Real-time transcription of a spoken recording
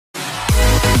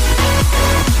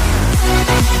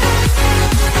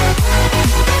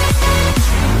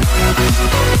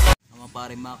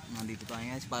pare Mac. Nandito tayo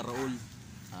ngayon, si Paraul.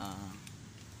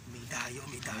 May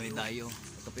dayo.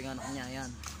 Ito pa yung anak niya,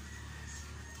 yan.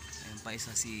 Ayan pa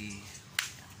isa si...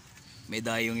 May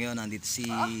dayong yun, nandito si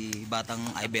batang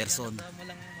Iverson.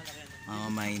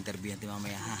 May interview natin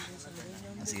mamaya, ha?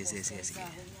 Sige.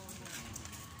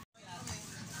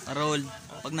 Paraul,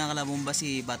 pag nakalabong ba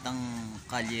si batang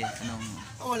kalye, anong...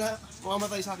 Wala,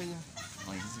 mamamatay sa akin yan.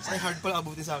 Okay, ay hard pala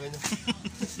abutin sa akin yan.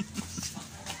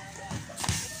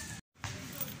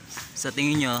 Sa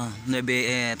tingin nyo,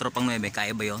 tropang 9,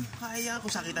 kaya ba yun? Kaya, kung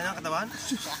sakitan ng katawan.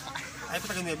 Ay pa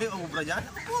taga 9, umubra dyan.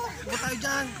 Huwag tayo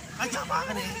dyan. Ay,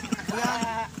 kapakan eh.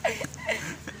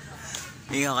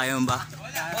 Ikaw, kaya mo ba?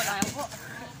 Kaya po.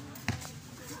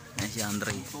 Yan si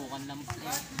Andre. Tukan lang po.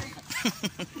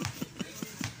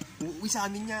 Uuwi sa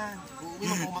amin yan. Uuwi,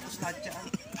 mapumatos lahat yan.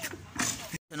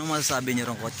 Anong masasabi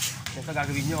niyo ron, coach? Yung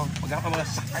gagawin nyo, pag mga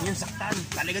saktan yun, saktan.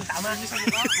 Talagang tama nyo sa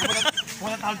mukha. Kung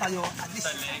natawal tayo, at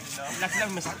least, laki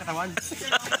lang may sakit katawan.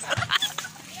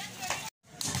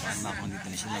 Nakakon dito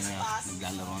na sila na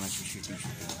naglalaro na shooting.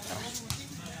 Tara.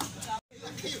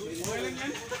 Okay lang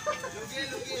yan?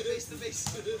 Lugi, face to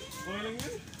face. Okay lang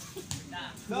yan?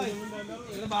 Doy,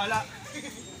 wala bahala.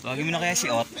 Tawagin mo na kaya si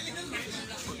Ot.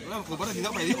 Wala, kung ba na, di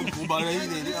na pwede. Kung ba na yun,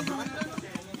 hindi.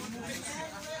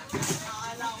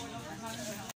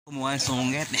 Kumuha yung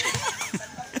sungit.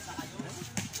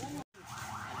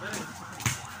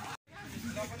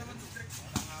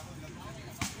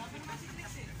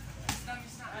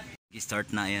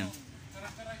 I-start na yan.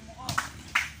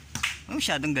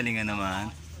 Masyadong galingan naman.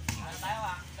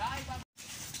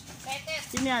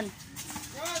 Sino yan?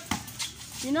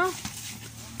 Sino?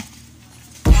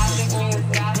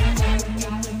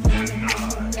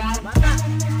 Bata.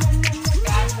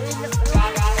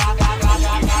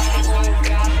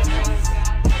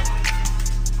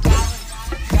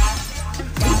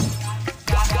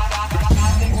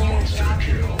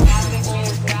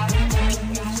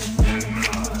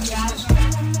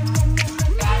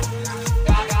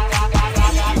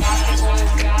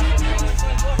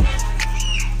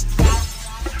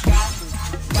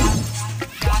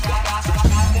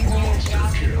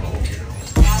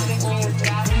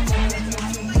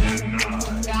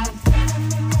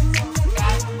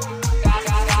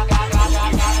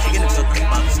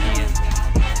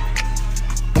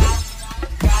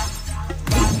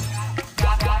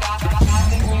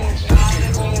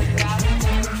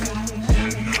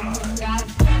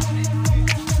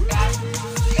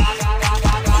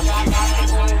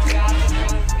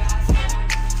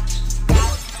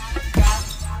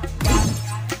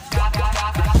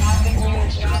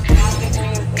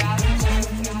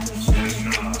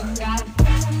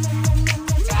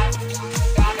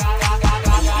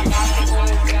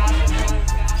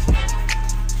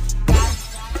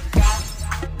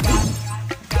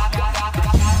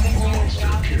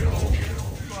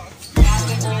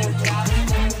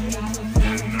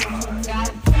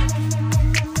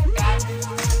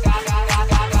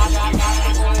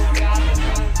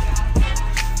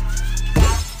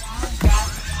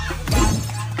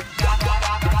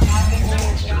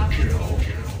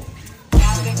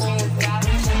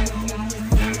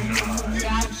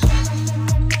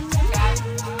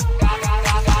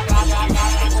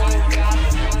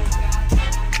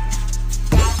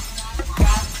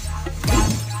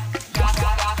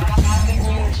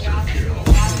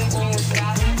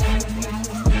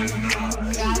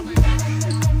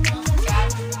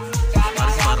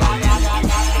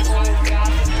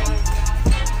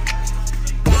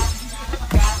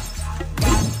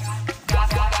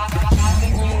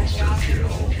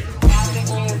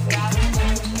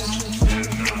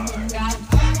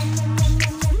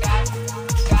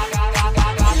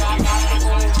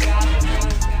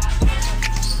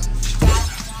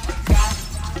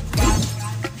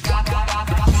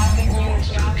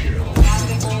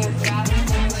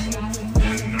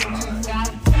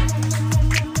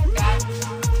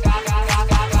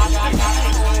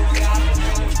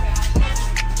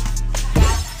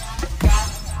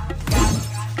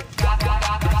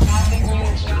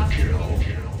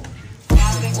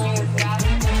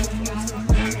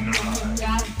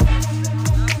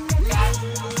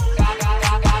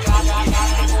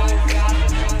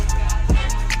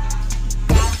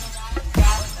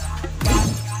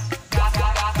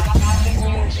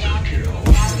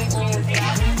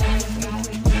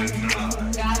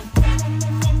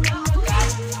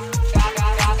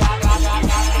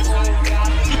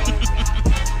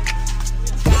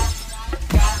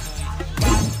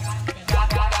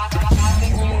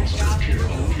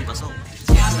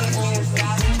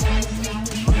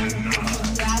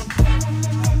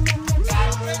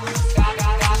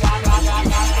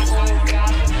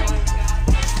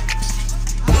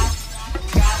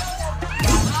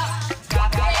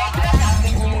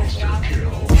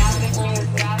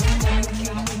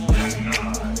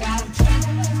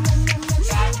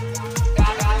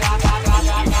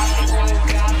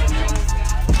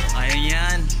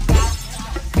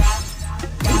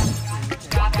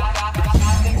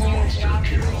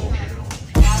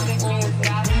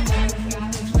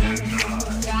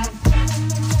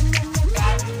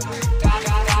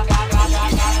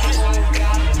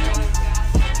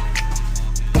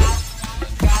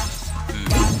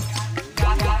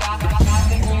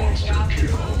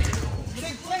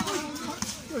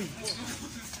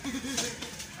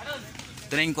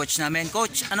 Ito na yung coach namin.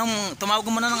 Coach, anong tumawag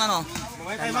mo na ng ano?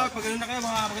 Mamaya tayo mga, pag gano'n na kayo,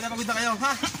 pag napagod na kayo,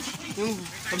 ha? Yung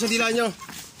pagsadila nyo.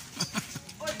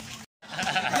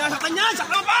 Saktan yan!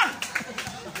 Saktan mo pa!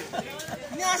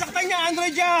 Saktan niya!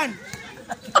 Android yan!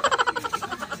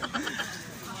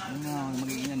 Ano,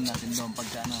 magiging natin doon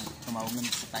pagka tumawag na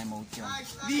sa time out yun.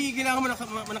 Hindi kailangan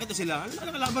manakita sila. Ano na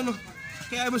nakalaban, no?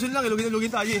 Kaya iverson lang,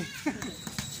 ilugin tayo eh.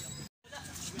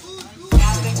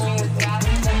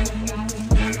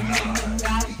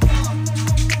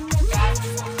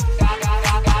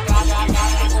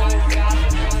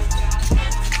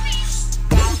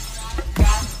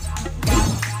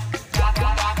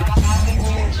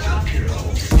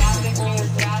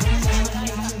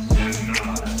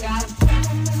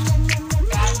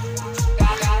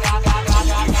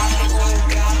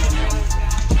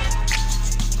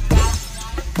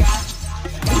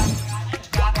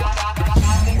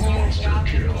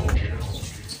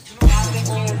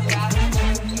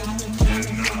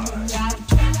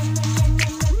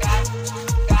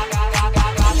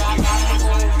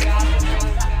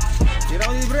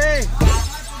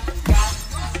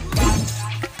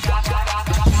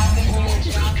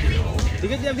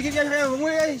 Dikit yan kayo. Huwag mo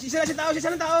yan. Sisa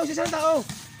ng tao.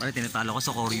 Pare, tinatalo ko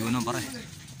sa Koryo nun, pare.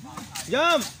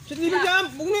 Jump! Sa TV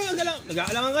jump! Huwag mo yung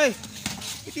nag-aalangan ka eh.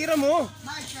 Itira mo.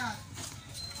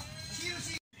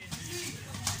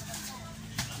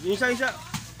 Isa.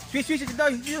 Switch. Ito.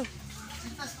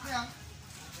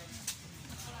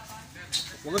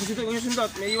 Huwag ka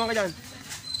susundot. May iwan ka dyan.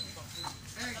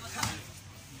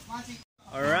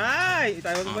 Alright!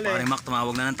 Itayo mo pala Pare Mac,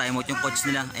 tumawag na ng timeout yung coach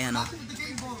nila. Ayan o.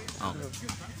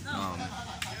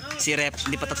 Si Rep,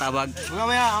 hindi pa tatawag.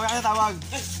 Mamaya ka tatawag.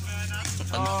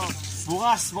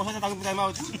 Bukas na tatawag po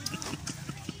timeout.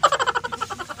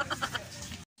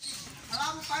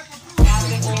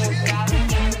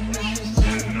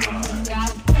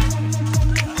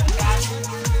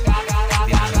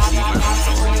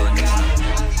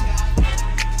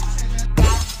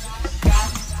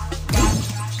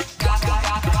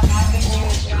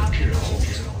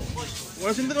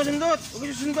 Wala sundot. Huwag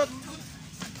yung sundot.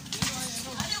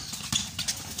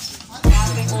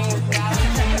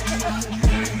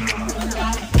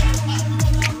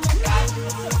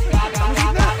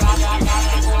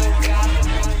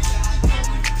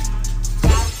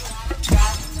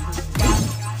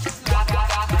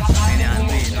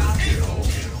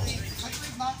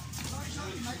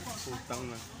 Putang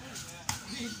na.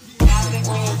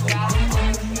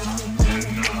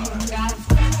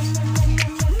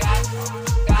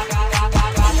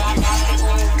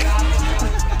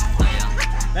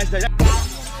 Nice.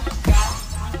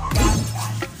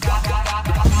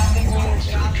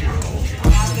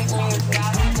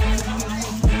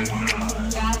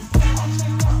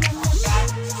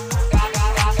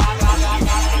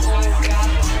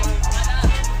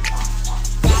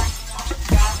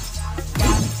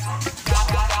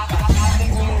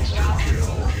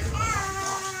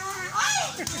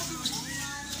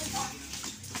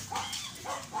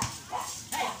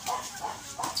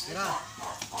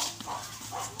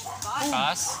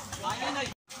 Pass.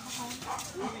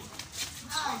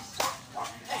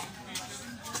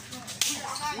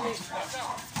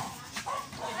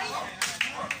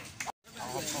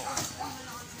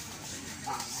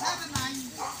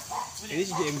 Ini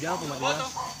si JM dyan, pumatila.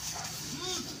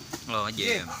 Oo,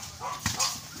 JM.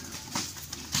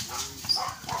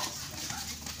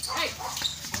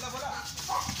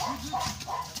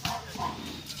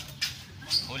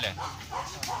 Huli.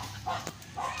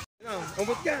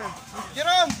 Umbot ka.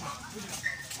 Jerome!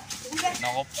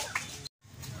 Nakop.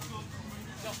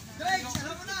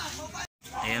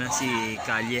 Ayan na si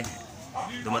Kalye.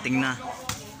 Dumating na.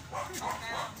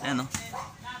 Ayan o.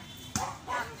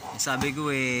 Sabi ko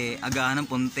agahan ng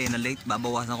punte na late.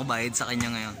 Babawasan ko bayad sa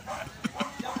kanya ngayon.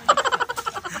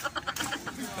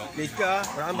 Late ka.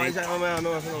 Wala kang bayad sa mamaya.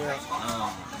 Oo.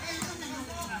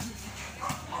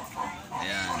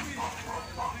 Ayan.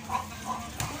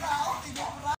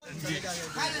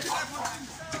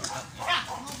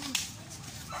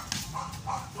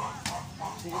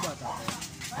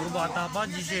 Puro bata pa,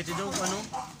 G7 daw, ano?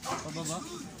 Pababa?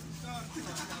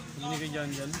 Hindi ka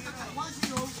dyan.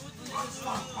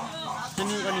 Saan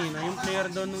yung kanina? Yung player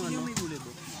daw nung ano?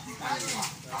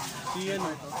 Si ano?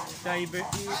 Si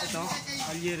ito?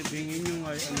 Irving, yun yung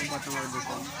batang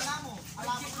iverson.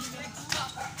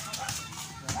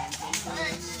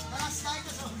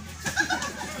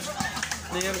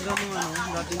 Player daw nung ano?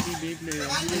 Dating TV player.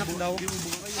 Anak daw.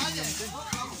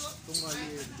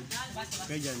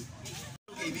 Kaya dyan.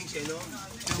 Irving siya, no?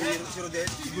 Si Rodel,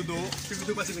 si Gudo. Si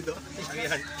Gudo. Ang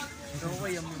yan.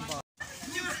 Okay, yung pa.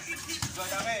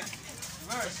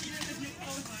 Diyan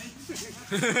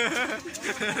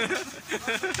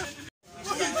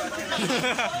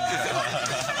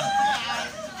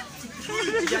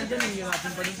yung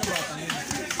ating pa dun sa batang yun.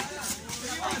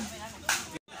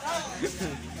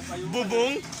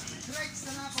 Bubong.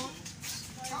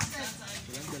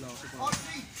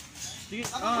 Sige,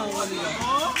 wali lang.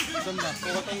 Ganda.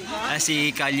 Si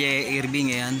kalye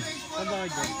irving yan. Saan ba kayo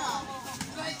dyan?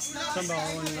 Saan ba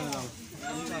ako lang lang?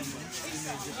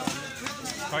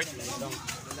 Cart.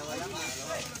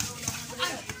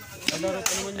 Kalaro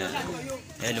pa naman yan.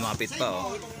 Lumapit pa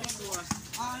oh.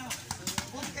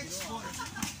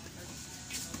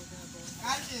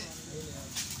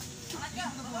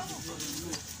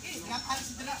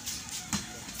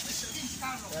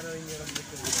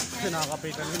 Kasi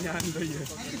nakakapitan mo niya Andoy yun.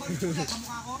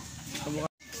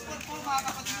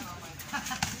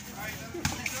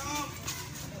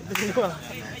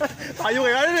 Tayo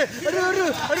kayo.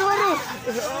 Ano?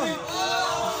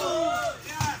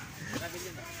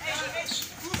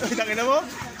 Tangin na mo?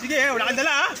 Sige, wala kang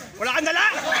dala ha? Wala kang dala!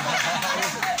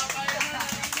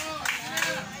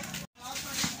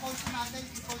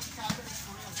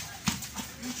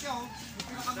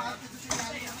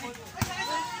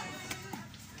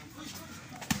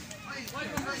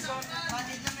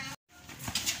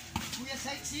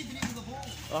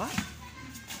 Ha?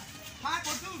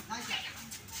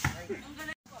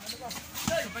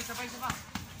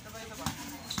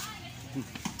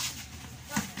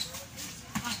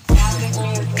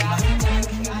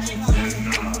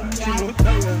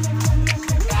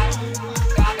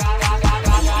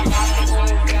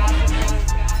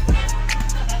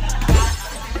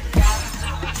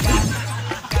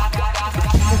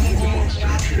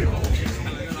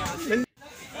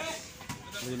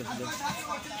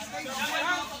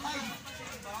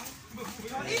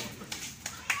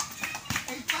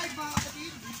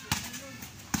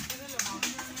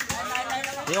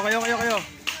 Kayo.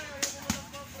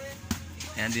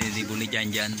 Ayan, dinidibo ni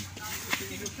Jan.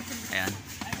 Ayan.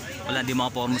 Wala, di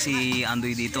makaporma si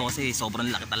Andoy dito kasi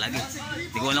sobrang laki talaga.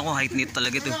 Hindi ko alam kung height nito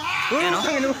talaga ito. Ayan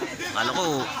o. Akala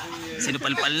ko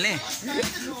sinupalpal na eh.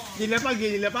 Nilapag.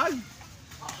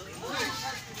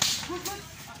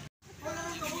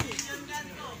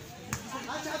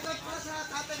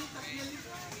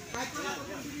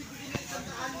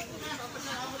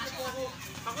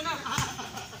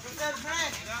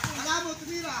 Alam mo,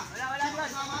 tumira.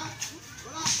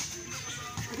 Wala.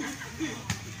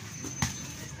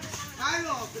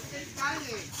 Carlo,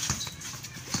 kalye.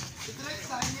 Direct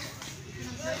sa inyo.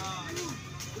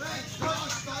 Direct,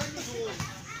 start mo.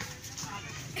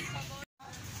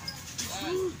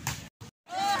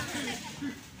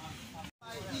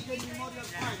 Memorial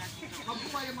Park.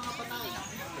 Mabuhay ang mga patay.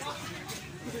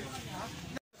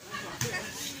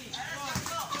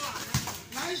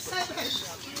 Nice seven.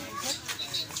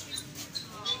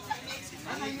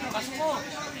 Pasok mo.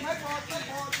 My fault.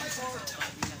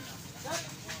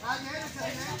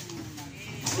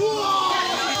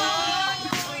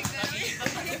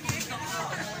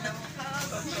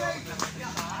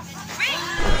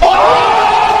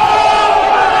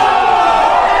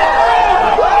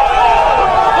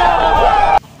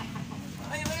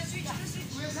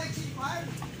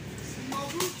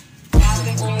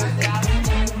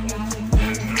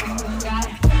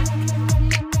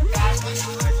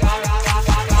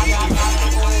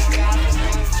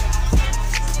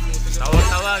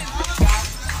 Tawag.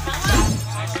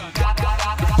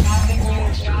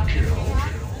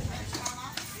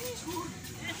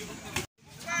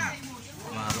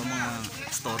 Mga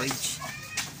storage.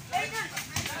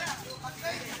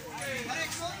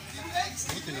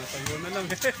 Tinatayo na lang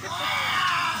eh.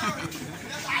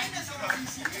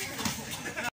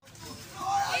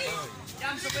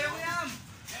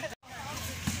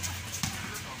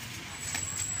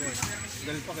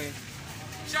 Galpak eh.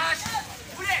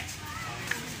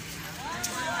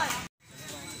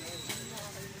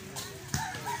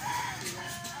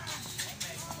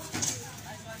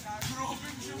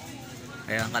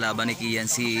 Kaya ang kalaban ni Kian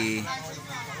si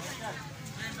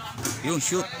yung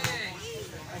shoot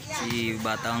si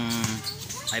batang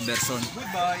Iverson.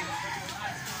 Goodbye.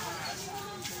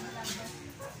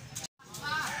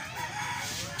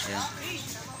 Ayan.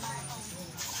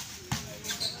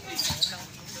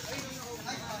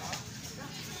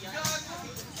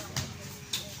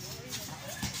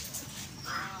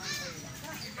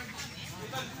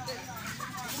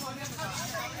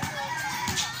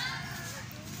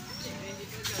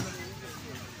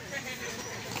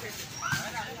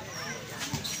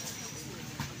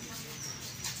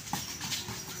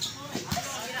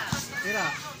 Tira.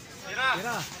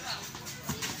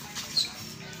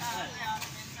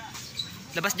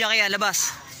 Labas dyan kaya,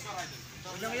 labas.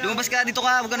 Lumabas ka, dito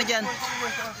ka, huwag ka na dyan.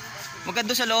 Huwag ka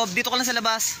doon sa loob, dito ka lang sa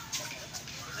labas.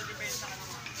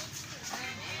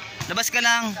 Labas ka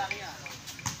lang.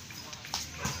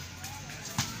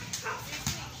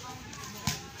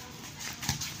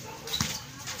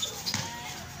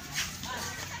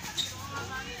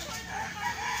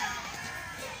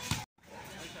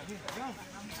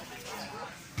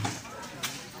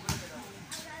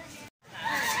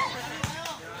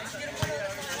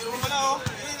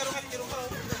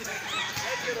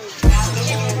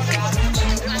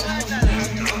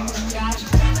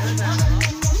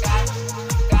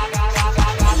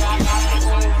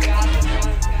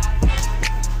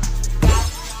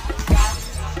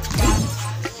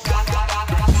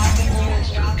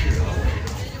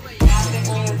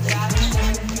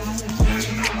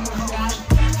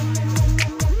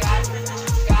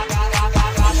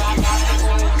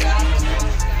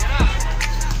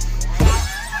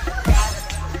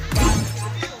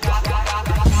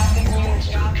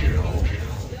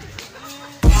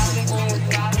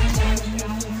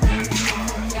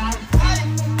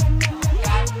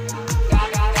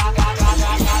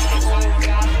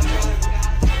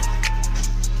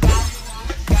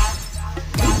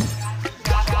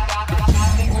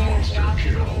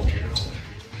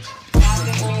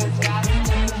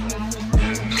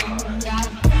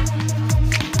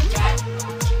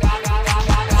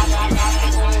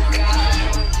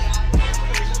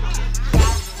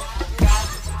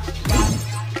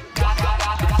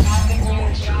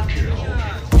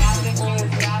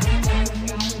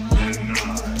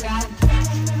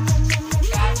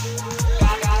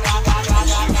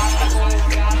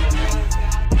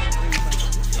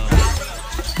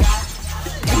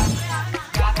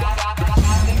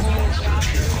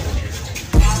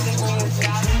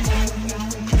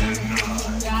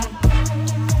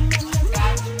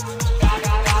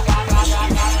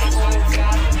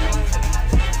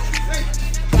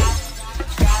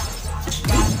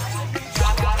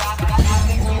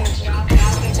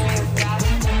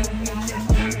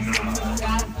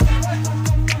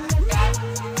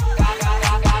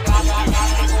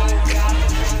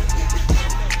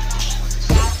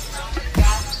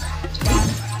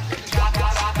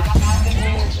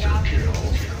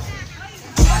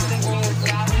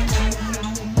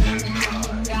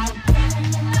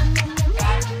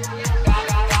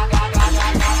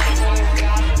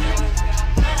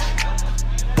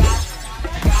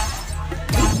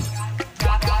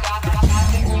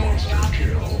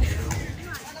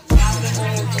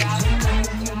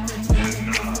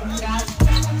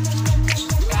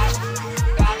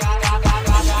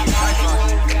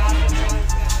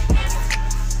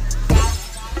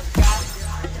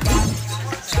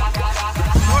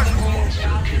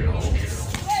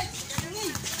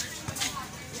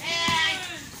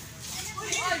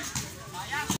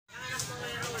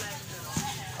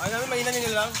 Ay, namin mahina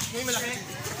nila lang. May malaki.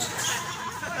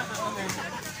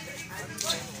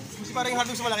 Kasi parang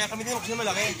hardong sa malaki. Kami din ako sa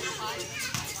malaki.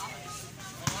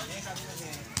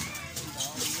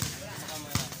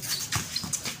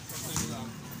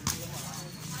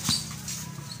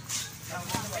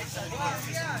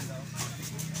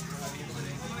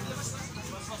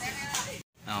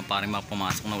 Parang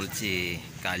pumasok na ulit si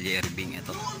Kalye Irving.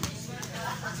 Ito.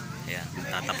 Ayan,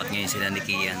 tatapat ngayon sila ni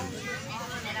Kian.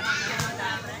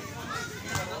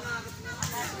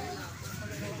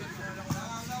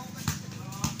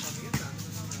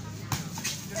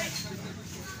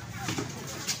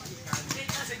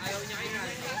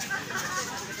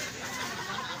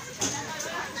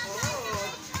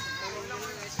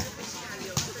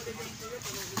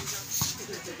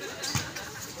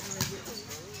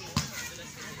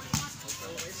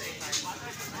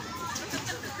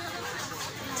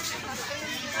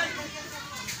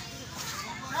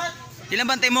 Ilang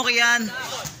bantay mo, Kian?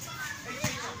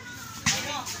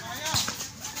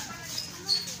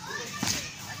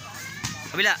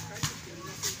 Kabila.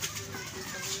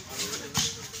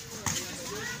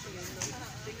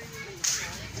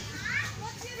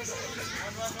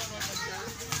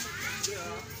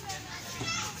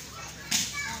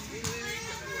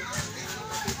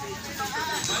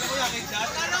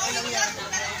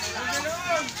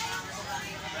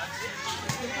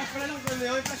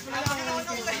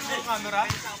 Camera.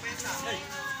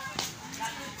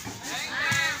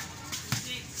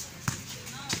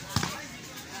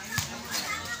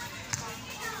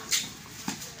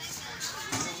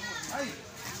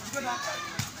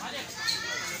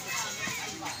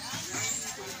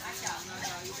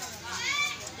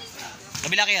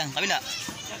 Kabila Kian, kabila.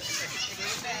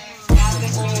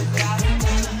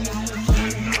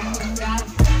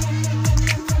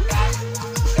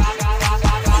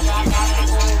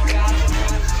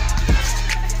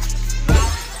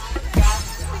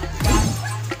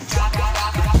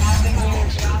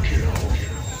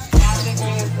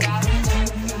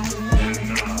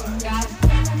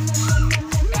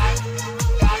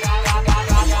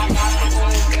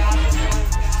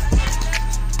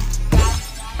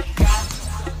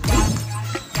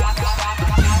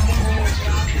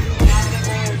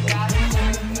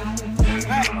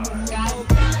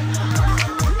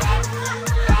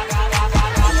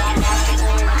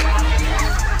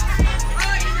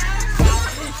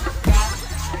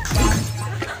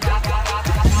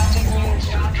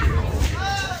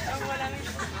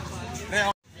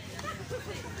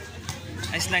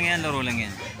 lang yan, laro lang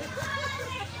yan.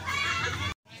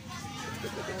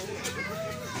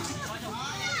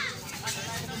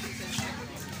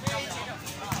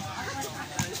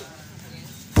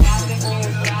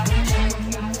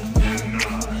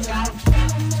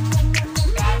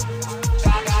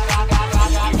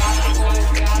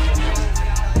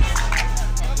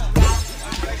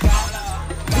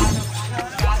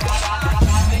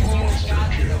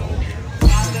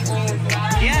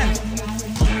 Yan.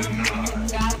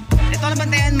 Ito na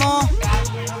bantayan mo.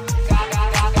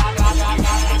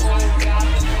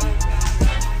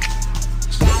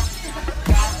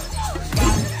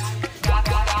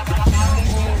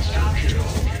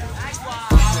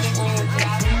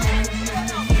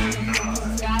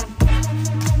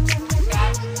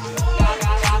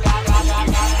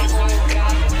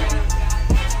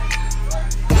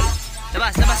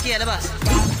 Labas, labas Kia, labas.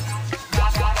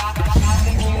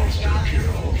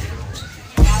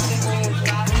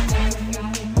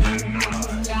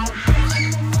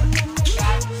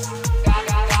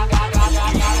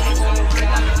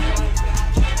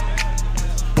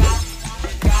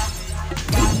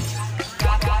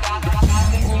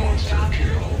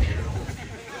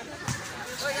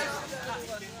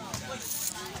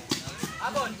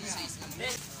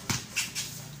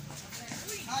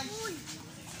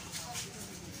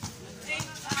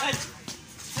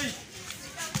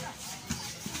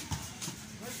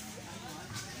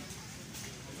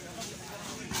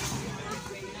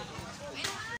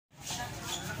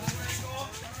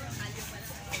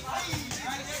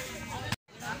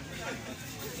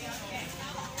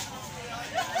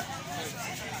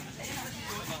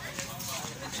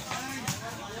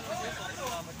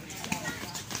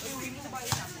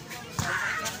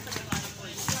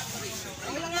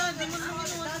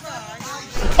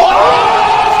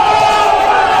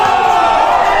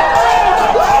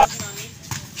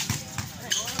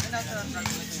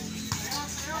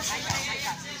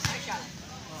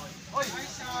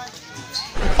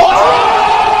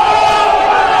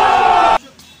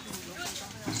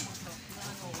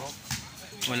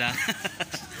 Wala.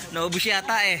 Naubos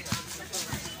yata eh.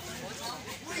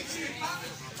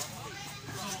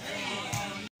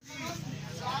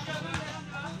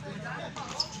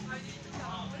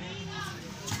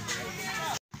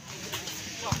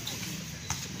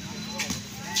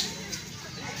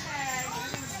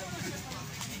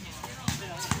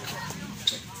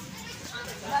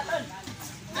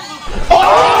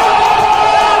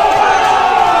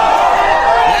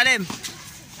 Lalim.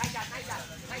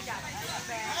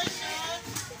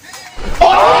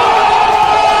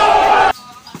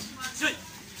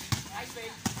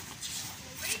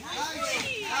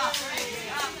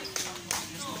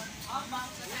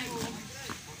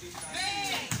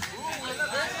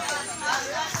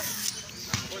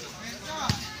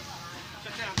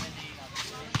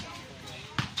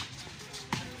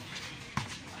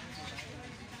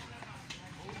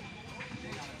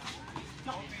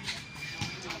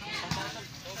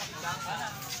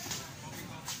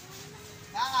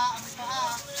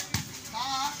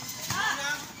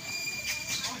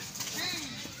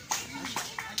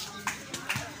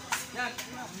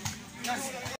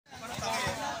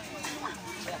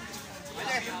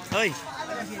 Hoy.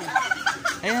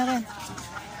 Ayan rin.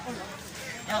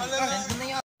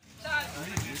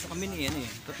 Gusto kami ni yan eh.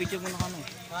 Papicture muna kami.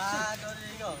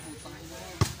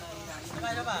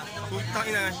 Putang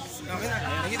ina. Okay na.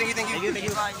 Thank you. Thank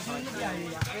you.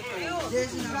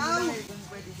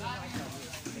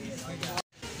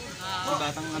 Si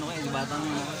batang ano kayo? Si batang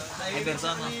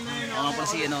iverson. Oo nga pala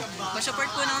si ano. Pa-support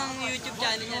po ng YouTube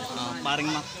channel niya. Paring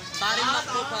Mac. Paring Mac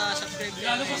po pa-subscribe niyo.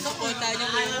 And supportahan niyo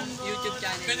po yung YouTube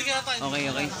channel.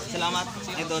 Okay. Salamat,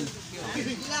 idol.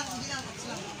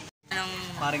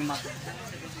 Paring Mac.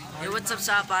 Hey, what's up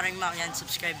sa Paring Mac yan?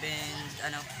 Subscribe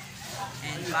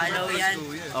and follow yan.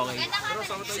 Okay.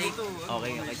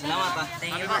 Okay. Salamat ah.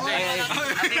 Thank you po. Ay.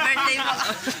 Happy birthday po.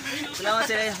 Salamat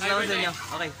sa inyo.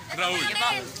 Okay. Raul.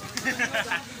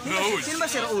 Raul. Sino ba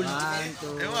si Raul?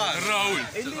 Raul.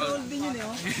 Eh, hindi Raul din yun eh.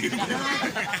 Oh.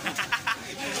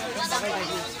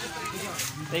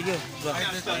 Thank you, bro.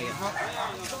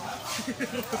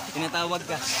 Tinatawag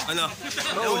ka. Ano?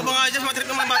 Ewan ko ba nga dyan, matrip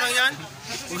ng mga batang yan?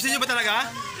 Gusto nyo ba talaga?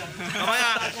 O kaya,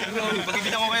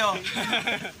 pag-ibitan ko kayo.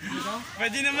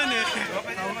 Pwede naman eh.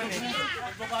 Pwede naman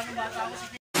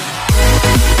eh.